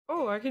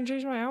Oh, I can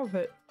change my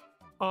outfit.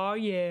 Oh,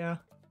 yeah.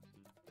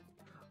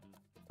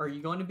 Are you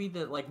going to be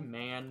the, like,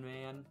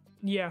 man?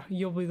 Yeah,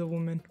 you'll be the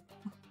woman.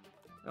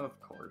 Of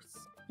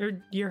course.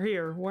 You're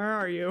here. Where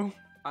are you?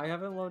 I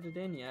haven't loaded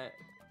in yet.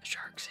 The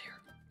shark's here.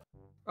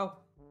 Oh.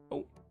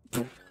 Oh.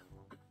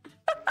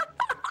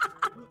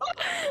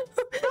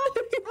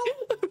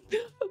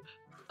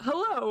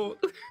 Hello.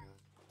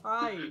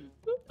 Hi.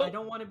 I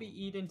don't want to be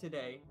eaten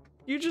today.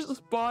 You just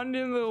spawned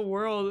into the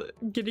world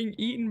getting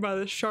eaten by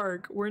the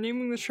shark. We're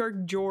naming the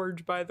shark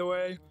George, by the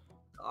way.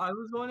 I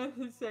was going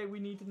to say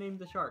we need to name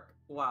the shark.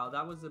 Wow,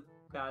 that was a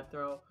bad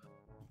throw.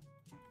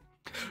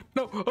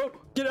 No, oh,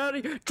 get out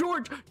of here.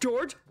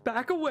 George,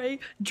 back away.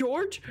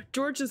 George,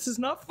 this is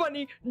not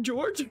funny.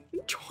 George.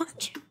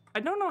 I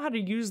don't know how to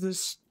use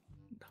this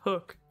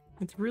hook.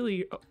 It's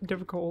really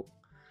difficult.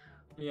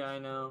 Yeah, I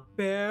know.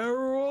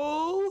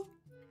 Barrel?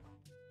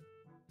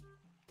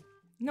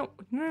 No.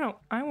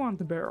 I want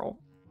the barrel.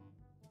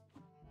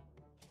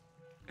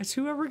 It's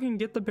whoever can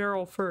get the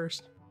barrel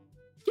first.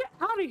 Get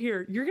out of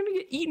here. You're gonna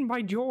get eaten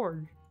by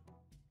George.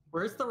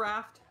 Where's the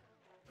raft?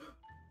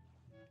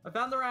 I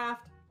found the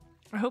raft.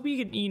 I hope you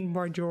get eaten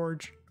by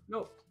George.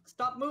 No,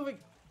 stop moving.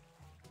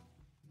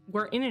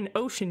 We're in an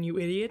ocean, you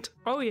idiot.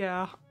 Oh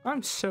yeah,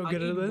 I'm so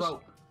good at this.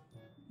 Rope.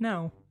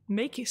 No,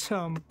 make it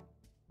some.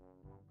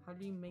 How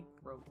do you make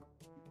rope?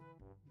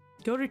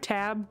 Go to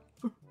tab.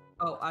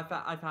 Oh,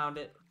 I found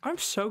it. I'm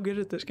so good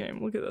at this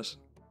game. Look at this.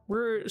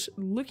 We're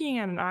looking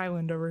at an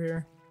island over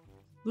here.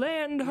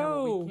 Land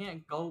ho! Yeah,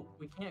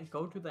 we can't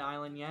go to the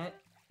island yet.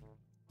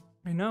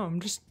 I know. I'm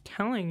just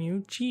telling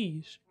you.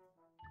 Jeez.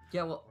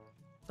 Yeah, well,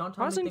 don't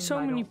tell me causing things so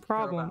I many don't care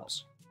about.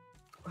 problems.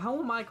 How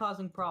am I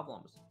causing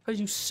problems? Because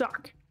you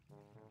suck.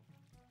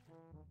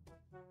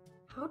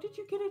 How did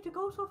you get it to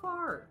go so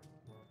far?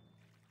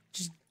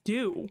 Just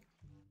do.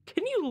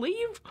 Can you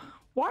leave?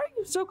 Why are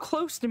you so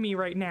close to me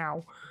right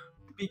now?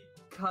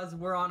 Because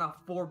we're on a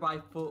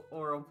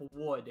 4x4 of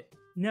wood.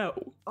 No.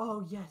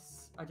 Oh,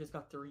 yes. I just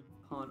got 3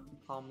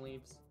 palm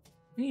leaves.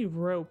 I need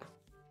rope.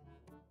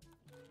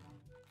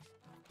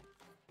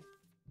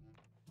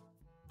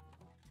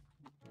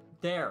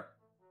 There.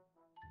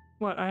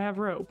 What? I have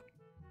rope.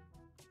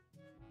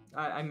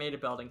 I made a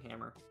building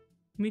hammer.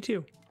 Me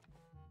too.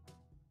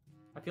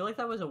 I feel like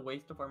that was a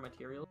waste of our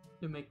materials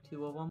to make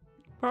 2 of them.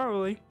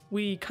 Probably.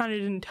 We kind of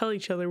didn't tell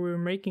each other we were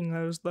making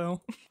those, though.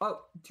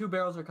 Oh, 2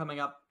 barrels are coming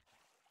up.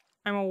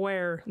 I'm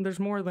aware. There's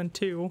more than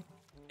 2.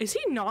 Is he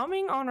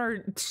nomming on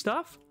our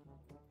stuff?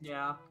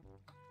 Yeah.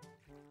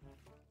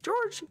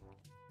 George,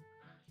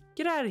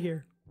 get out of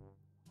here.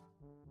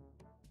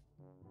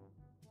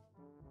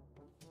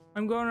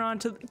 I'm going on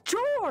to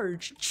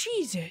George!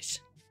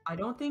 Jesus! I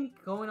don't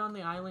think going on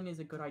the island is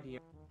a good idea.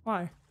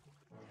 Why?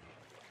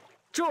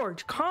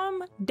 George,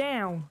 calm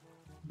down.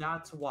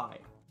 That's why.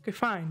 Okay,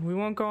 fine. We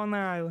won't go on the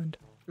island.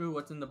 Ooh,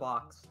 what's in the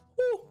box?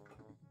 Ooh.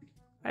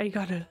 I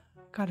got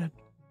a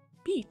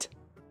beat.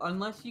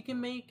 Unless you can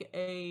make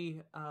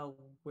a,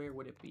 where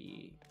would it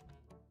be?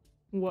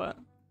 What?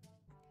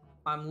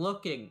 I'm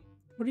looking.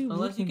 What are you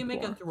Unless you looking can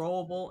make for? a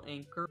throwable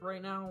anchor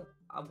right now,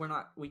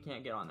 we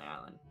can't get on the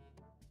island.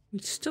 We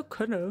still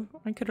could've.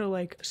 I could've,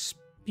 like,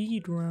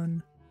 speed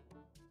run.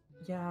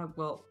 Yeah,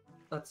 well,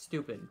 that's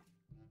stupid.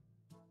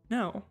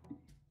 No.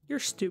 You're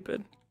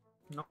stupid.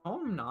 No,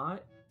 I'm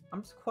not.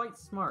 I'm quite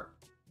smart.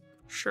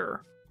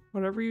 Sure.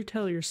 Whatever you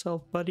tell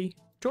yourself, buddy.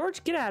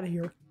 George, get out of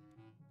here.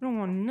 I don't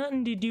want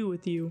nothing to do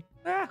with you.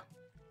 Ah!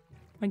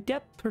 My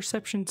depth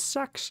perception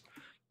sucks.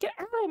 Get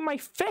out of my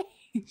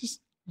face!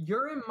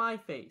 You're in my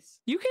face.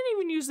 You can't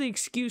even use the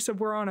excuse of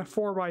we're on a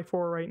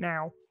 4x4 right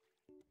now.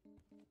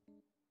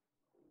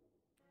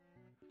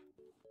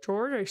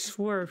 George, I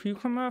swear, if you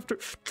come after-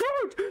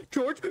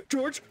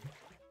 George!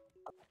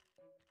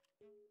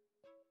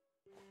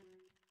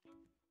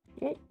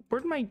 Well,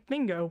 where'd my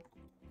thing go?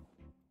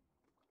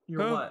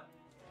 You're Oh. what?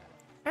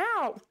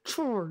 Ow!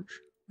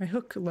 George! My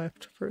hook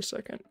left for a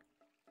second.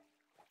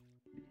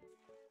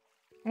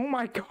 Oh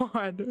my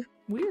god.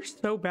 We are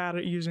so bad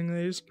at using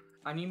these.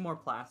 I need more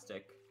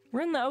plastic.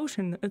 We're in the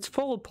ocean. It's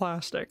full of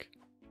plastic.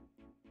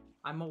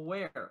 I'm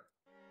aware.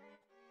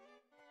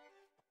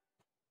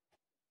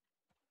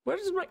 What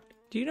is my...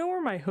 Do you know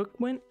where my hook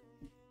went?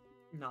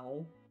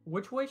 No.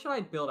 Which way should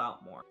I build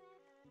out more?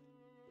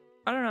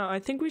 I don't know. I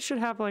think we should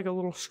have like a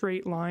little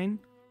straight line.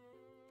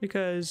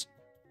 Because...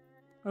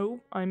 Oh,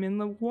 I'm in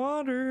the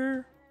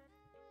water.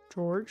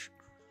 George,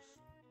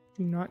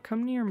 do not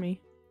come near me.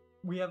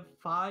 We have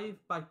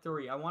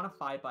 5x3. I want a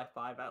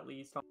 5x5 at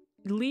least.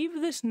 Leave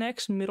this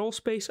next middle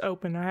space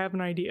open. I have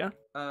an idea.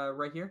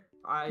 Right here?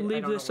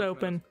 Leave this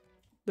open.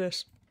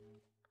 This.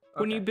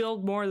 When you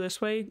build more this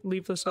way,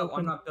 leave this open.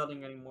 I'm not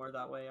building any more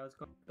that way. I was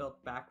going to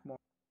build back more.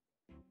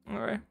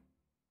 Alright.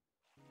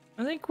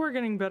 I think we're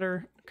getting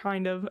better,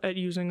 kind of, at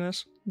using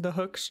this. The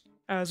hooks,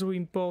 as we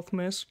both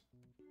miss.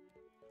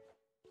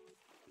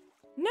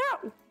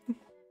 No!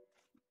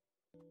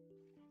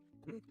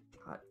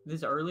 God,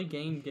 this early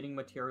game getting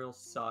materials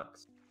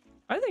sucks.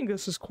 I think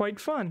this is quite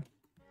fun.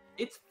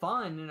 It's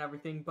fun and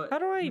everything, but How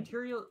do I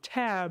material...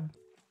 tab?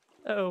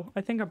 Uh-oh,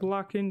 I think I'm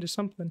locked into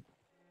something.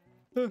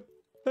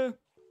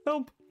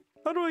 Help!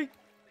 How do I...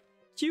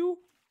 Q?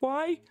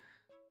 Y?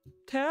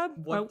 Tab?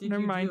 What did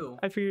never you mind. do?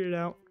 I figured it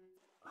out.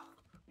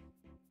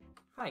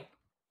 Hi.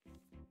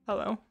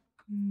 Hello.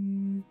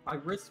 I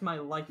risked my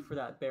life for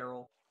that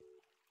barrel.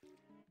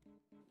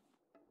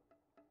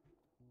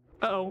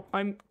 Uh-oh,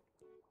 I'm...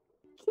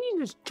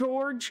 Jesus,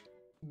 George!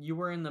 You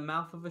were in the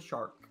mouth of a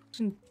shark. It's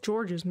in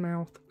George's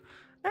mouth.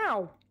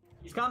 Ow!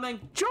 He's coming!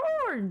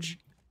 George!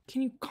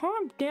 Can you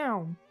calm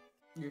down?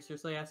 You're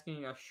seriously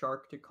asking a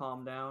shark to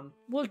calm down?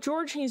 Well,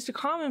 George needs to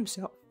calm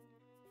himself.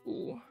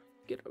 Ooh,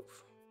 get over.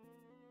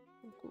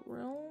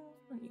 Grill?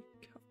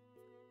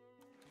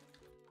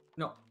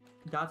 No,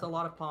 that's a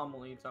lot of palm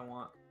leaves I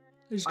want.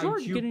 Is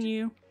George getting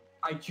you?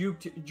 I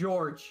juked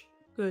George.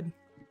 Good.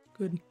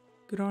 Good.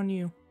 Good on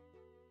you.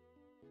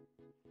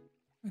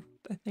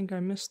 I think I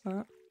missed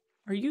that.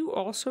 Are you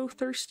also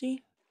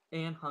thirsty?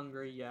 And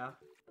hungry, yeah.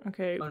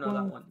 Okay, Oh no, well,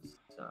 that one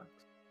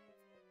sucks.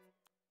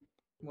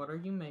 What are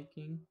you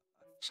making?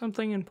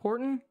 something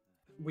important?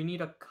 We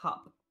need a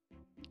cup.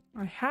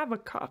 I have a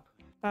cup.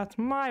 That's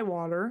my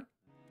water.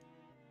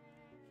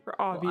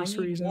 For obvious I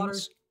need reasons. water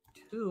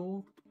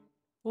too.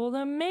 Well,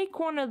 then make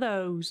one of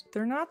those.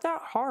 They're not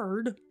that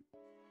hard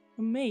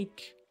to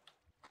make.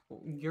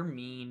 You're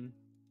mean.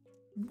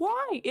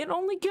 Why? It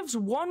only gives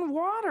one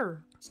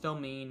water. Still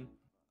mean.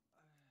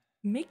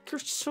 Make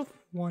yourself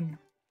one.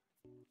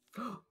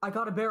 I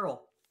got a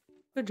barrel.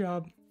 Good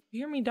job.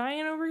 You hear me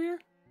dying over here?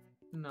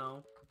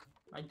 No,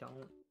 I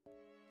don't.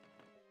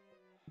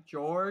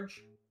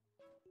 George?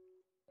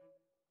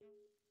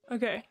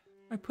 Okay,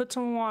 I put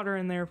some water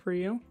in there for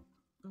you.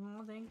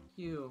 Oh, thank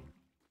you.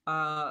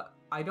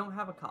 I don't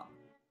have a cup.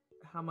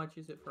 How much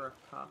is it for a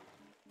cup?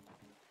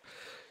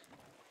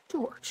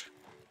 George.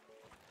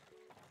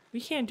 We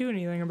can't do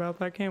anything about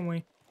that, can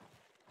we?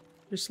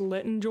 Just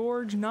letting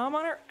George nom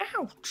on her.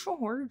 Ow,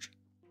 George.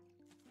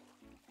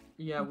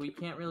 Yeah, we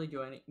can't really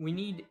do any. We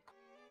need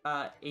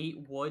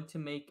 8 wood to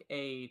make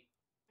a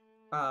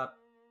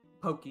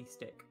pokey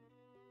stick.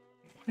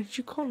 What did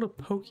you call it, a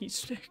pokey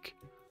stick?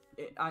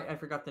 I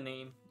forgot the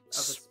name of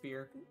a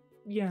spear.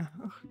 Yeah,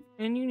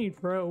 and you need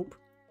rope.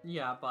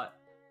 Yeah, but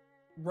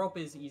rope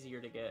is easier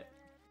to get.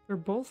 They're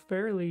both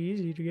fairly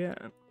easy to get.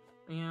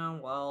 Yeah,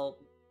 well,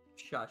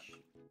 shush.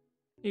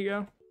 Here you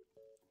go.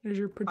 There's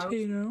your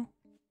potato.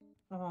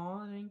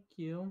 Aw, thank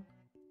you.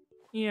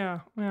 Yeah,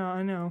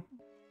 I know.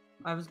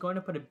 I was going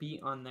to put a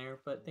beet on there,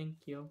 but thank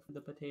you for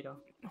the potato.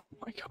 Oh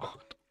my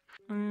god.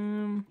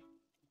 I'm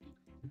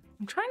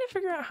trying to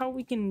figure out how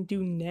we can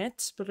do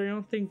nets, but I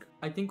don't think...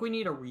 I think we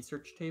need a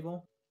research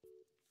table.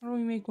 How do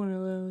we make one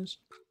of those?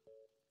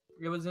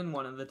 It was in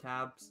one of the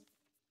tabs.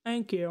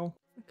 Thank you.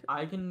 Okay.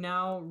 I can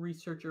now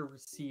research a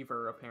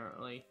receiver,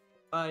 apparently.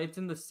 It's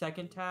in the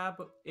second tab.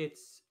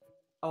 It's...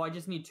 Oh, I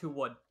just need 2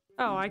 wood.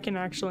 Oh, I can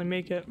actually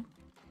make it.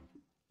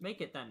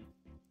 Make it then.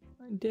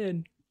 I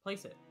did.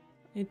 Place it.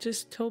 It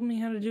just told me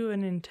how to do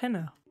an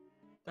antenna.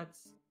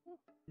 That's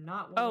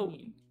not what I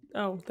need.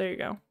 Oh, there you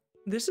go.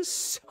 This is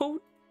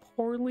so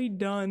poorly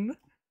done.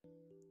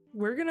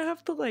 We're gonna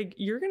have to like,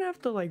 you're gonna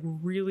have to like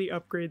really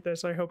upgrade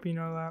this. I hope you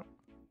know that.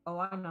 Oh,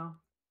 I know.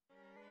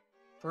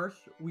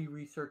 First, we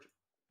research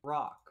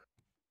rock.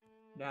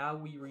 Now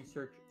we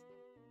research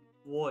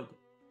wood.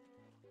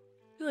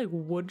 I feel like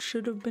wood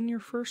should have been your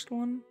first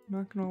one.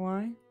 Not gonna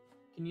lie.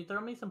 Can you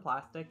throw me some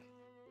plastic?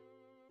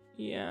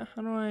 Yeah,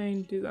 how do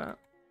I do that?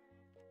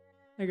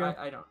 There you go.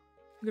 I don't.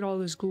 Look at all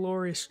this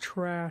glorious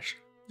trash.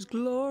 This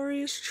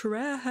glorious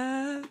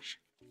trash.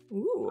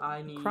 Ooh,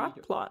 I need...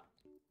 crop plot.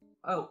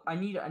 Oh, I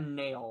need a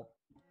nail.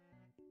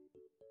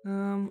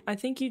 I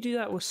think you do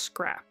that with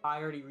scrap.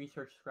 I already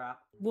researched scrap.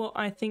 Well,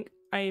 I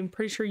am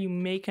pretty sure you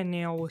make a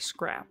nail with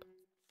scrap.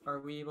 Are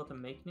we able to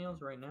make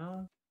nails right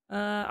now?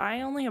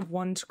 I only have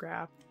 1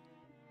 scrap.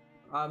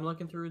 I'm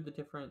looking through the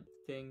different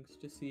things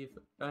to see if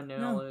a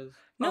nail is...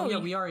 No, Oh, yeah,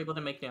 we are able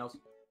to make nails.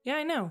 Yeah,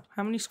 I know.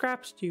 How many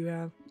scraps do you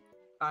have?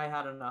 I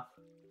had enough.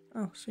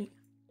 Oh, sweet.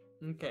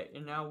 Okay,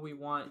 and now we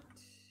want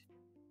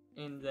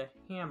in the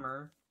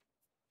hammer.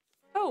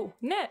 Oh,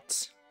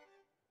 nets.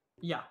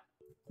 Yeah,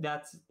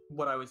 that's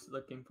what I was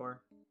looking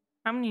for.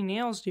 How many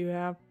nails do you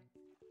have?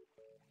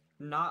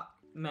 Not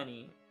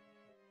many.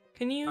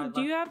 Do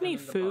you have any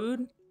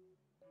food?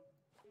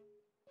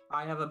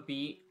 I have a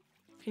beet.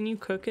 Can you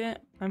cook it?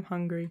 I'm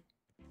hungry.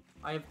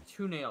 I have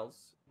 2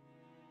 nails.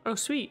 Oh,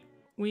 sweet.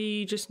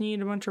 We just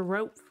need a bunch of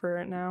rope for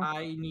it now.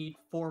 I need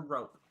 4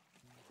 rope.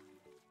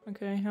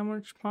 Okay, how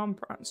much palm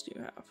fronds do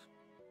you have?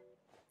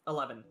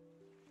 11.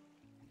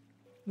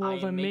 Well, I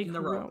am then make making the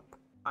rope. rope.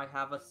 I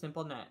have a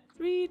simple net.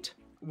 Sweet.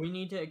 We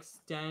need to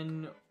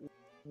extend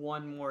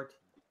 1 more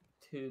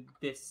to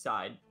this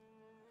side.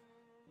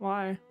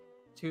 Why?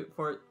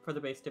 For the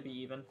base to be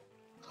even.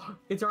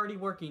 It's already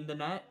working, the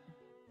net.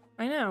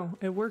 I know,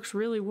 it works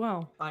really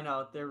well. I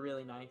know, they're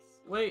really nice.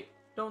 Wait,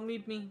 don't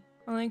leave me.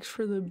 Oh, thanks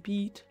for the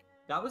beat.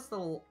 That was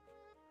the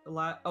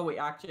last... Oh wait,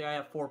 actually I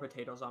have 4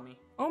 potatoes on me.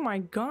 Oh my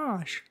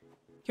gosh.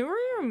 Can we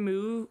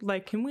remove,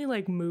 like,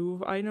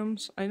 move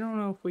items? I don't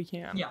know if we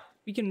can. Yeah.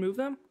 We can move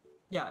them?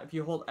 Yeah, if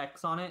you hold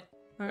X on it.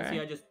 Okay. See,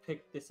 I just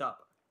picked this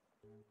up.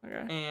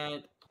 Okay.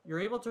 And you're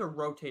able to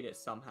rotate it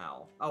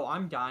somehow. Oh,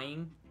 I'm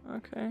dying.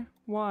 Okay.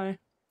 Why?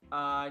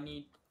 I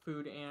need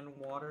food and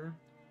water.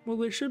 Well,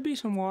 there should be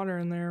some water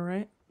in there,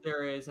 right?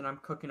 There is, and I'm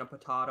cooking a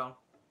potato.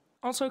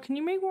 Also, can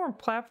you make more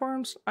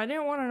platforms? I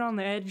didn't want it on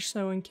the edge,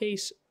 so in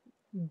case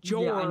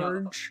George. Yeah,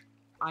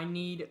 I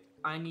know.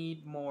 I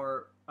need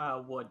more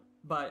wood,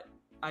 but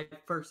I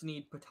first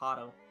need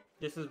potato.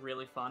 This is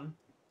really fun.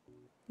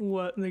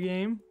 What, the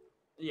game?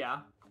 Yeah.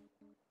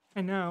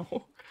 I know.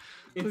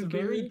 It's Okay.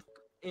 very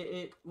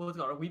what's it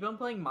called? We've been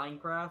playing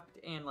Minecraft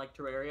and like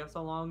Terraria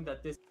so long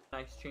that this is a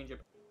nice change of.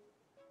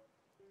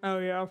 Oh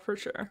yeah, for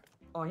sure.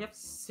 Oh, I have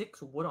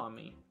 6 wood on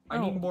me. I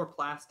Oh. need more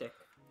plastic.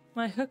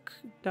 My hook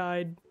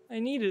died. I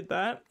needed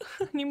that.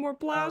 I need more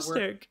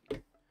plastic.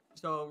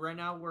 So right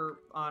now we're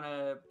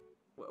on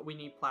we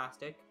need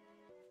plastic.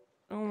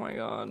 Oh my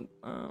god.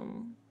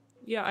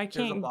 Yeah, I a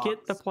can't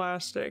get the box.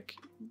 plastic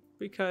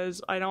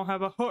because I don't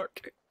have a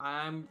hook.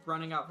 I'm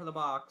running out for the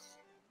box.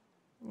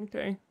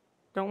 Okay.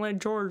 Don't let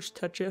George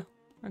touch you.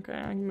 Okay,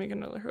 I can make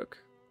another hook.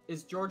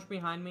 Is George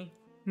behind me?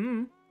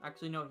 Hmm.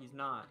 Actually, no, he's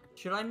not.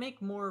 Should I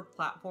make more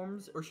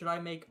platforms or should I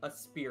make a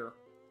spear?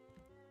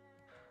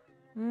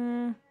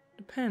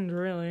 Depends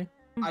really.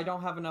 I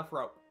don't have enough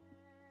rope.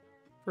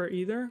 For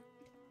either?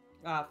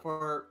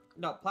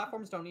 No,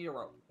 platforms don't need a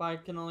rope. But I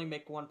can only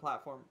make 1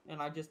 platform.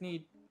 And I just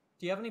need...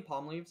 Do you have any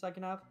palm leaves I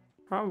can have?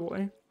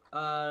 Probably.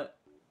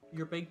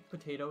 Your baked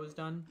potato is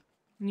done.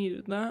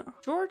 Needed that.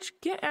 George,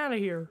 get out of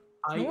here.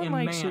 I No one am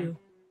likes man. you.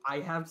 I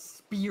have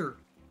spear.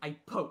 I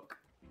poke.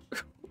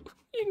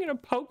 You're gonna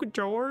poke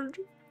George?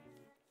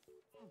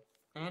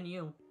 And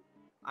you.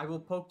 I will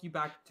poke you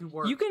back to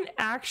work. You can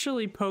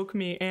actually poke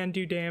me and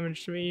do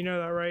damage to me, you know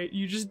that, right?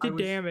 You just did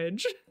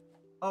damage.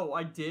 Oh,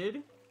 I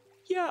did?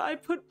 Yeah, I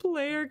put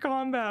player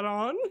combat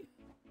on.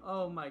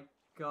 Oh my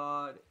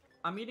god.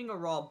 I'm eating a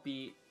raw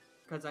beet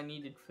because I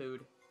needed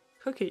food.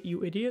 Cook it,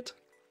 you idiot.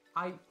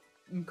 I'm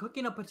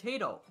cooking a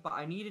potato, but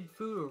I needed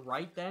food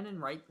right then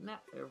and right now,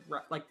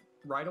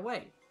 right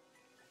away.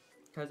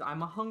 Because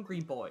I'm a hungry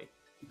boy.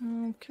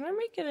 Can I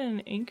make it an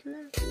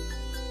anchor?